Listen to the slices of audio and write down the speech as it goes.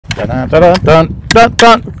Dun, dun, dun, dun,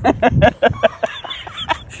 dun.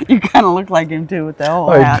 You kind of look like him too with the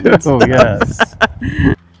whole I hat. do, yes.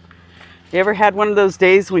 You ever had one of those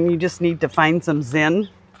days when you just need to find some zen?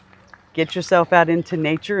 Get yourself out into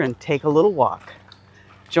nature and take a little walk.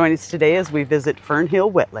 Join us today as we visit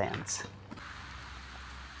Fernhills Wetlands.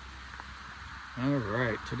 All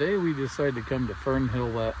right, today we decided to come to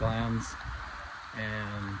Fernhills Wetlands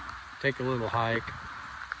and take a little hike.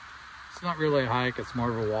 It's not really a hike, it's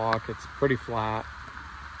more of a walk. It's pretty flat.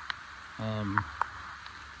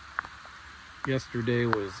 Yesterday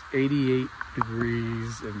was 88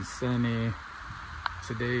 degrees and sunny.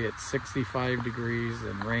 Today it's 65 degrees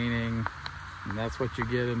and raining, and that's what you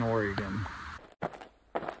get in Oregon.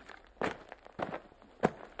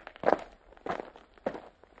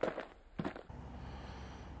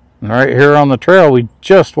 And right here on the trail, we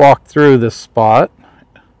just walked through this spot.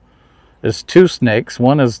 There's two snakes.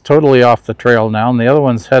 One is totally off the trail now, and the other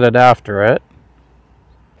one's headed after it.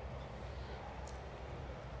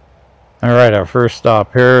 All right, our first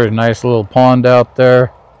stop here, a nice little pond out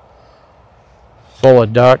there, full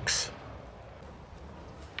of ducks.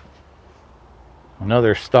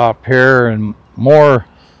 Another stop here, and more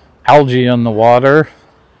algae in the water.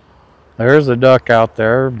 There's a duck out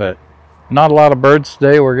there, but not a lot of birds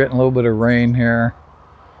today. We're getting a little bit of rain here.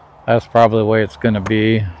 That's probably the way it's going to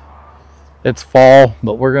be. It's fall,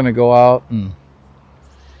 but we're going to go out and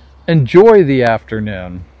enjoy the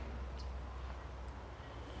afternoon.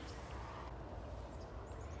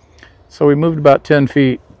 So we moved about 10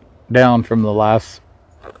 feet down from the last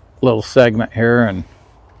little segment here, and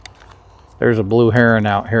there's a blue heron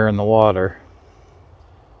out here in the water.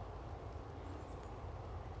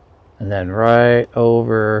 And then right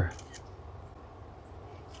over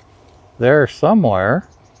there somewhere.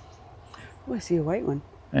 Oh, I see a white one.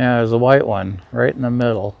 Yeah, there's a white one right in the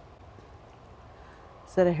middle.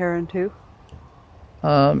 Is that a heron too?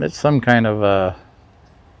 It's some kind of a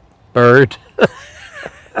bird.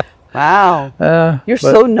 Wow. You're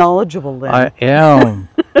so knowledgeable then. I am.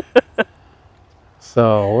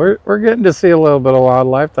 So we're getting to see a little bit of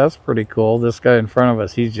wildlife. That's pretty cool. This guy in front of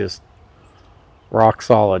us, he's just rock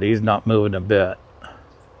solid. He's not moving a bit.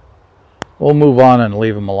 We'll move on and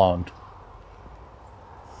leave him alone.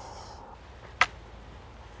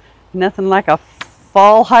 Nothing like a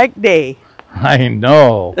fall hike day. I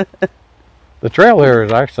know. The trail here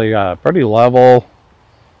is actually pretty level.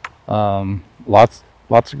 Lots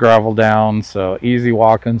of gravel down, so easy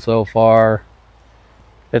walking so far.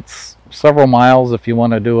 It's several miles if you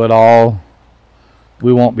want to do it all.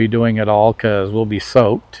 We won't be doing it all because we'll be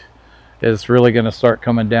soaked. It's really going to start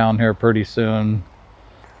coming down here pretty soon.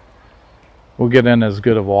 We'll get in as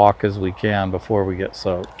good a walk as we can before we get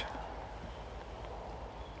soaked.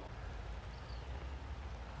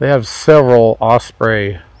 They have several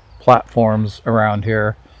osprey platforms around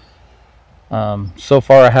here. So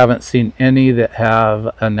far I haven't seen any that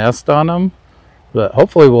have a nest on them, but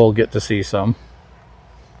hopefully we'll get to see some.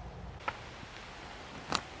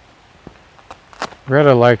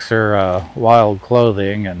 Greta likes her wild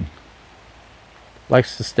clothing and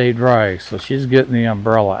likes to stay dry, so she's getting the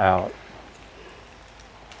umbrella out.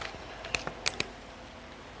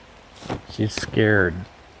 She's scared.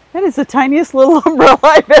 That is the tiniest little umbrella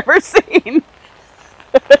I've ever seen.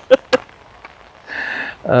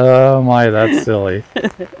 Oh my, that's silly.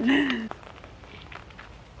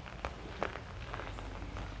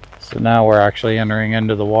 So now we're actually entering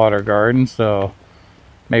into the water garden, so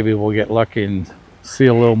maybe we'll get lucky and see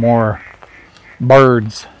a little more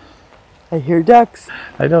birds. I hear ducks.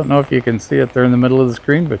 I don't know if you can see it there in the middle of the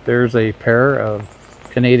screen, but there's a pair of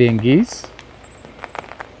Canadian geese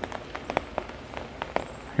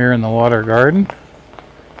here in the water garden.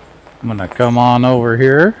 I'm gonna come on over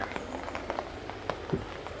here.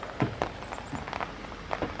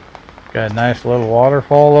 Got a nice little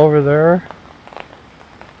waterfall over there.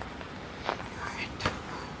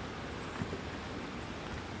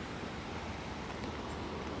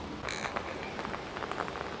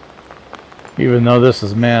 Even though this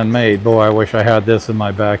is man-made, boy, I wish I had this in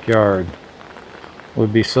my backyard. It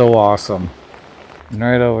would be so awesome. And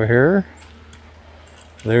right over here,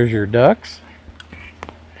 there's your ducks.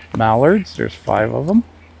 Mallards, there's 5 of them.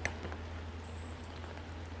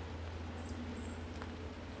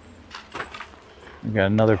 We got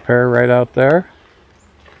another pair right out there.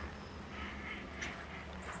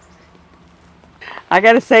 I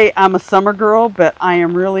gotta say, I'm a summer girl, but I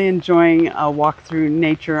am really enjoying a walk through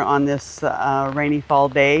nature on this rainy fall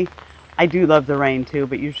day. I do love the rain too,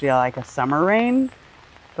 but usually I like a summer rain.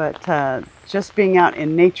 But just being out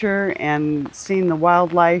in nature and seeing the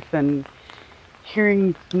wildlife and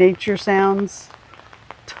hearing nature sounds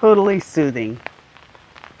totally soothing.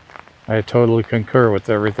 I totally concur with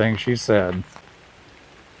everything she said.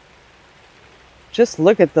 Just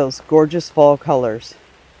look at those gorgeous fall colors.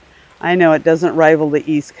 I know it doesn't rival the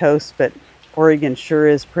East Coast, but Oregon sure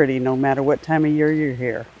is pretty no matter what time of year you're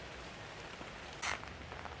here.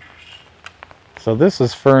 So this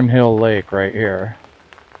is Fernhill Lake right here.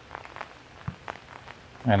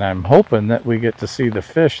 And I'm hoping that we get to see the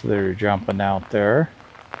fish that are jumping out there.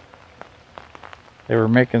 They were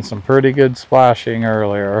making some pretty good splashing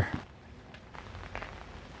earlier.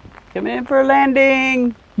 Coming in for a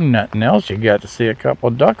landing. Nothing else, you got to see a couple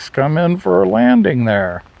ducks come in for a landing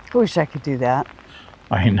there. I wish I could do that.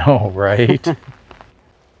 I know, right?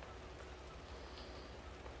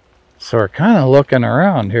 So we're kind of looking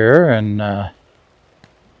around here and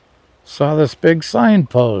saw this big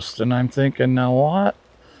signpost, and I'm thinking, now what?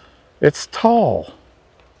 It's tall.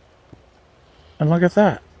 And look at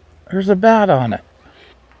that. There's a bat on it.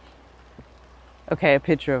 Okay, a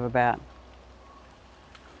picture of a bat.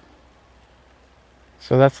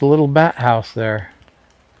 So that's a little bat house there.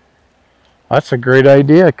 That's a great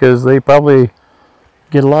idea because they probably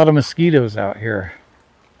get a lot of mosquitoes out here.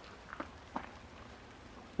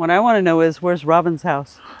 What I want to know is, where's Robin's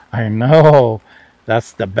house? I know.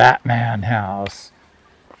 That's the Batman house.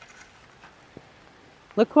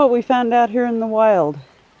 Look what we found out here in the wild.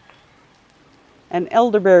 An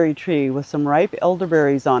elderberry tree with some ripe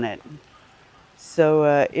elderberries on it.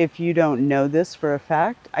 So if you don't know this for a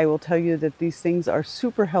fact, I will tell you that these things are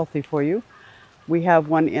super healthy for you. We have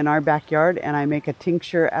one in our backyard and I make a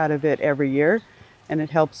tincture out of it every year, and it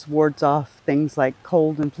helps wards off things like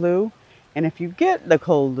cold and flu. And if you get the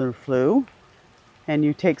cold or flu and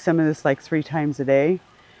you take some of this like 3 times a day,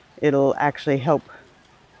 it'll actually help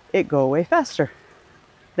it go away faster.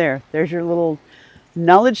 There's your little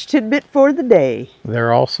knowledge tidbit for the day.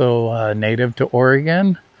 They're also native to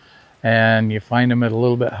Oregon, and you find them at a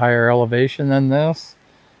little bit higher elevation than this.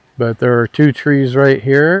 But there are 2 trees right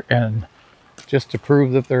here, and just to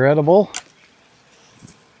prove that they're edible,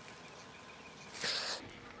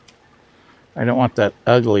 I don't want that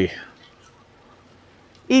ugly.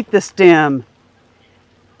 Eat the stem.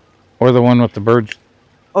 Or the one with the birds.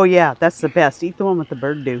 Oh yeah, that's the best. Eat the one with the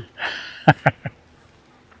bird do.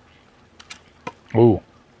 Ooh,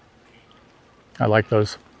 I like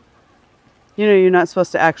those. You know, you're not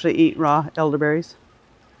supposed to actually eat raw elderberries.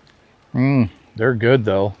 They're good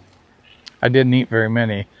though. I didn't eat very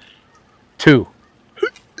many. 2.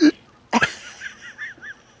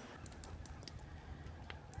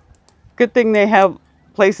 Good thing they have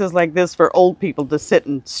places like this for old people to sit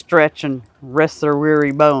and stretch and rest their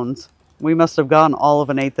weary bones. We must have gone all of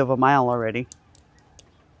 1/8 of a mile already.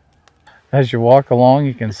 As you walk along,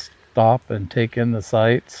 you can stop and take in the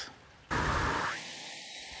sights.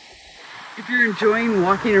 If you're enjoying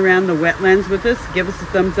walking around the wetlands with us, give us a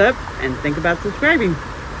thumbs up and think about subscribing.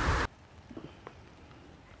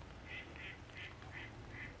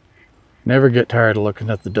 Never get tired of looking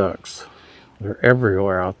at the ducks. They're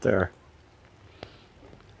everywhere out there.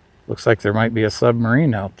 Looks like there might be a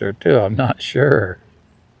submarine out there too. I'm not sure.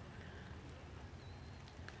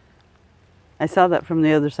 I saw that from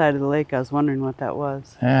the other side of the lake. I was wondering what that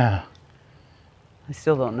was. Yeah. I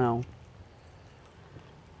still don't know.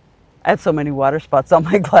 I have so many water spots on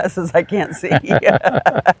my glasses I can't see.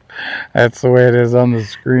 That's the way it is on the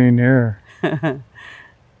screen here.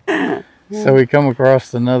 So we come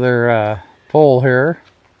across another pole here.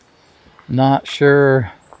 Not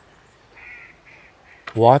sure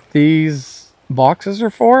what these boxes are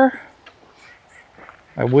for.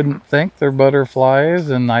 I wouldn't think they're butterflies,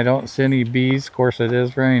 and I don't see any bees. Of course, it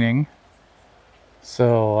is raining.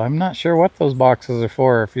 So I'm not sure what those boxes are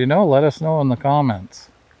for. If you know, let us know in the comments.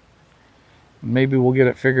 Maybe we'll get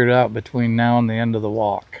it figured out between now and the end of the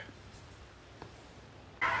walk.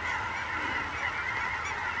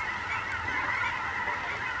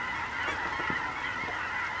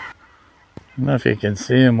 I don't know if you can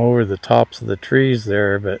see them over the tops of the trees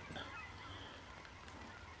there, but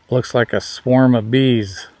looks like a swarm of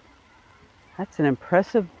bees. That's an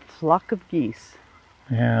impressive flock of geese.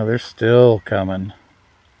 Yeah, they're still coming.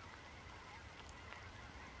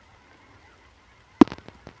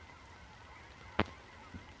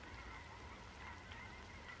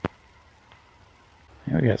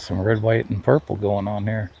 Yeah, we got some red, white, and purple going on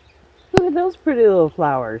here. Look at those pretty little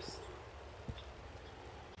flowers.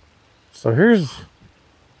 So here's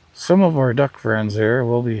some of our duck friends here.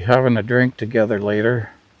 We'll be having a drink together later.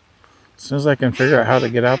 As soon as I can figure out how to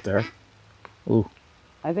get out there. Ooh.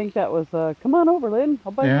 I think that was, come on over, Lynn.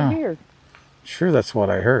 I'll buy you beer. Sure, that's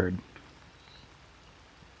what I heard.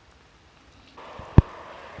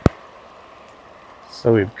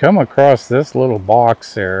 So we've come across this little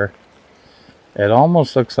box here. It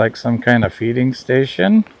almost looks like some kind of feeding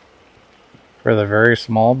station for the very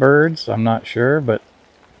small birds. I'm not sure, but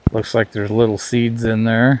looks like there's little seeds in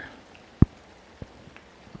there.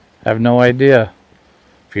 I have no idea.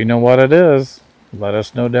 If you know what it is, let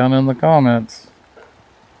us know down in the comments.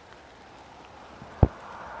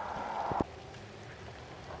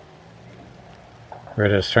 We're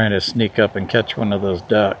just trying to sneak up and catch one of those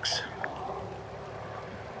ducks.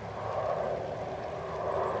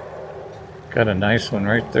 Got a nice one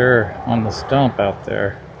right there on the stump out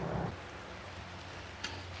there.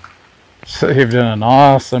 So you've done an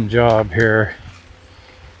awesome job here.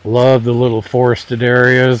 Love the little forested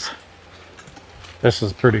areas. This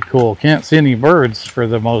is pretty cool. Can't see any birds for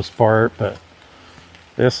the most part, but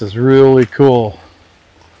this is really cool.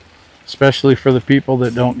 Especially for the people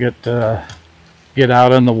that don't get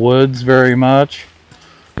out in the woods very much.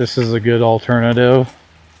 This is a good alternative.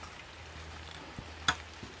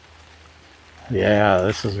 Yeah,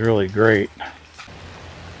 this is really great.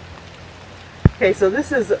 Okay, so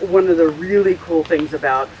this is one of the really cool things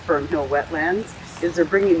about Fernhills Wetlands is they're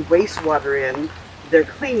bringing wastewater in, they're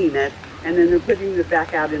cleaning it, and then they're putting it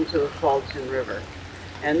back out into the Falcon River.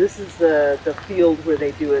 And this is the field where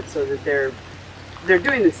they do it, so that they're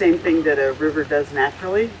doing the same thing that a river does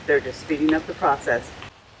naturally. They're just speeding up the process.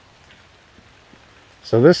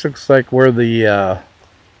 So this looks like where the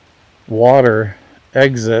water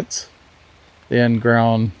exits the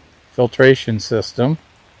in-ground filtration system.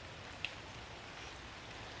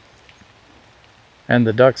 And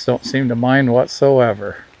the ducks don't seem to mind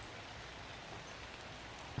whatsoever.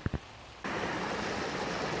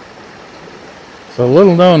 So a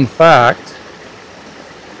little known fact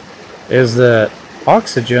is that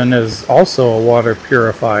oxygen is also a water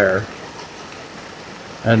purifier.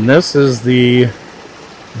 And this is the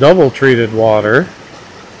double treated water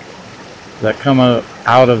that come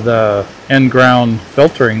out of the in-ground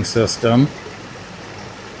filtering system.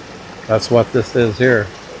 That's what this is here.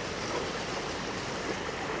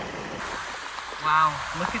 Wow,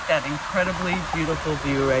 look at that incredibly beautiful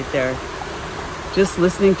view right there. Just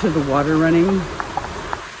listening to the water running,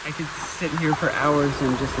 I could sit here for hours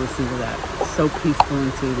and just listen to that. So peaceful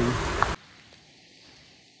and soothing.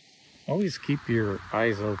 Always keep your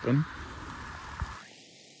eyes open.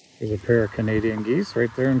 There's a pair of Canadian geese right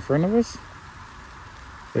there in front of us.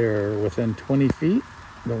 They're within 20 feet.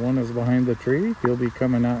 The one is behind the tree. He'll be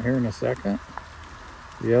coming out here in a second.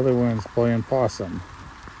 The other one's playing possum.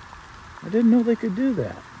 I didn't know they could do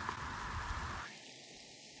that.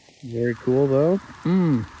 Very cool though.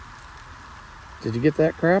 Did you get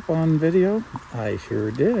that crap on video? I sure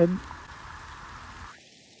did.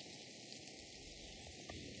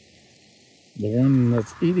 The one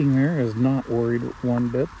that's eating there is not worried one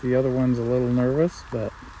bit. The other one's a little nervous,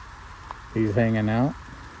 but he's hanging out.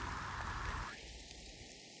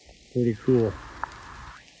 Pretty cool.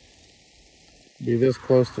 Be this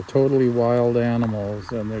close to totally wild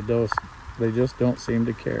animals, and they just don't seem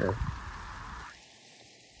to care.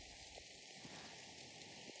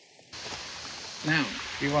 Now,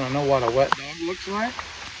 if you want to know what a wet dog looks like,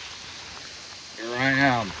 here I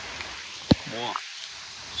am. Walk.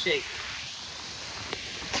 Shake.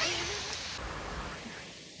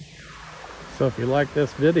 So if you like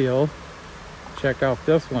this video, check out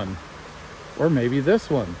this one, or maybe this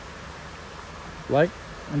one. Like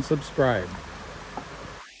and subscribe.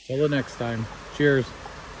 Till the next time, cheers.